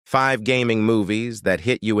5 gaming movies that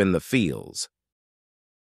hit you in the feels.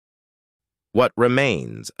 What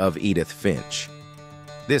Remains of Edith Finch.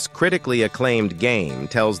 This critically acclaimed game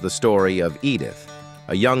tells the story of Edith,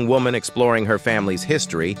 a young woman exploring her family's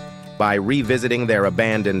history by revisiting their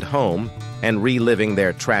abandoned home and reliving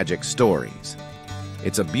their tragic stories.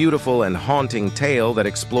 It's a beautiful and haunting tale that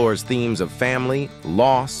explores themes of family,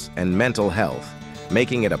 loss, and mental health,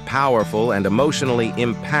 making it a powerful and emotionally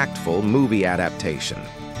impactful movie adaptation.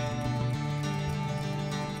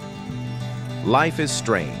 Life is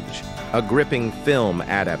Strange, a gripping film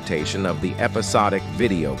adaptation of the episodic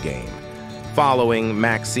video game, following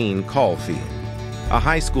Maxine Caulfield, a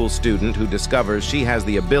high school student who discovers she has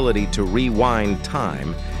the ability to rewind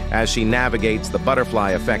time as she navigates the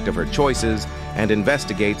butterfly effect of her choices and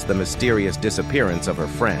investigates the mysterious disappearance of her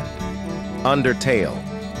friend. Undertale,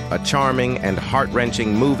 a charming and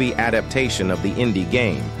heart-wrenching movie adaptation of the indie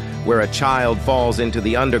game, where a child falls into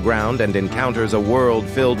the underground and encounters a world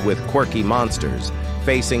filled with quirky monsters,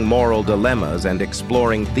 facing moral dilemmas and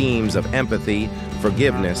exploring themes of empathy,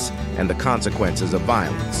 forgiveness, and the consequences of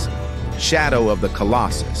violence. Shadow of the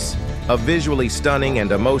Colossus, a visually stunning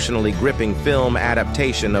and emotionally gripping film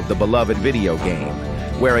adaptation of the beloved video game,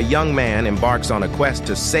 where a young man embarks on a quest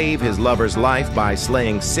to save his lover's life by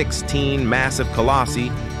slaying 16 massive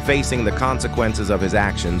colossi, facing the consequences of his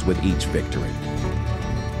actions with each victory.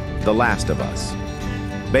 The Last of Us.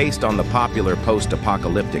 Based on the popular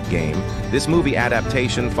post-apocalyptic game, this movie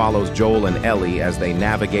adaptation follows Joel and Ellie as they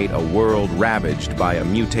navigate a world ravaged by a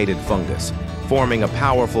mutated fungus, forming a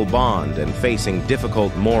powerful bond and facing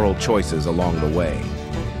difficult moral choices along the way.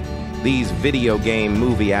 These video game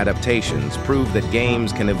movie adaptations prove that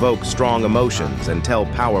games can evoke strong emotions and tell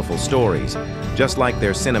powerful stories, just like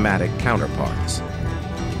their cinematic counterparts.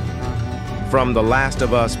 From The Last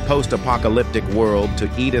of Us post-apocalyptic world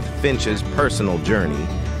to Edith Finch's personal journey,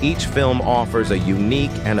 each film offers a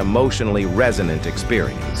unique and emotionally resonant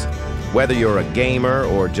experience. Whether you're a gamer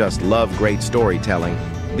or just love great storytelling,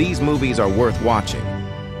 these movies are worth watching.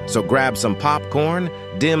 So grab some popcorn,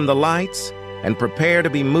 dim the lights, and prepare to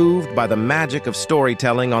be moved by the magic of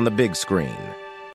storytelling on the big screen.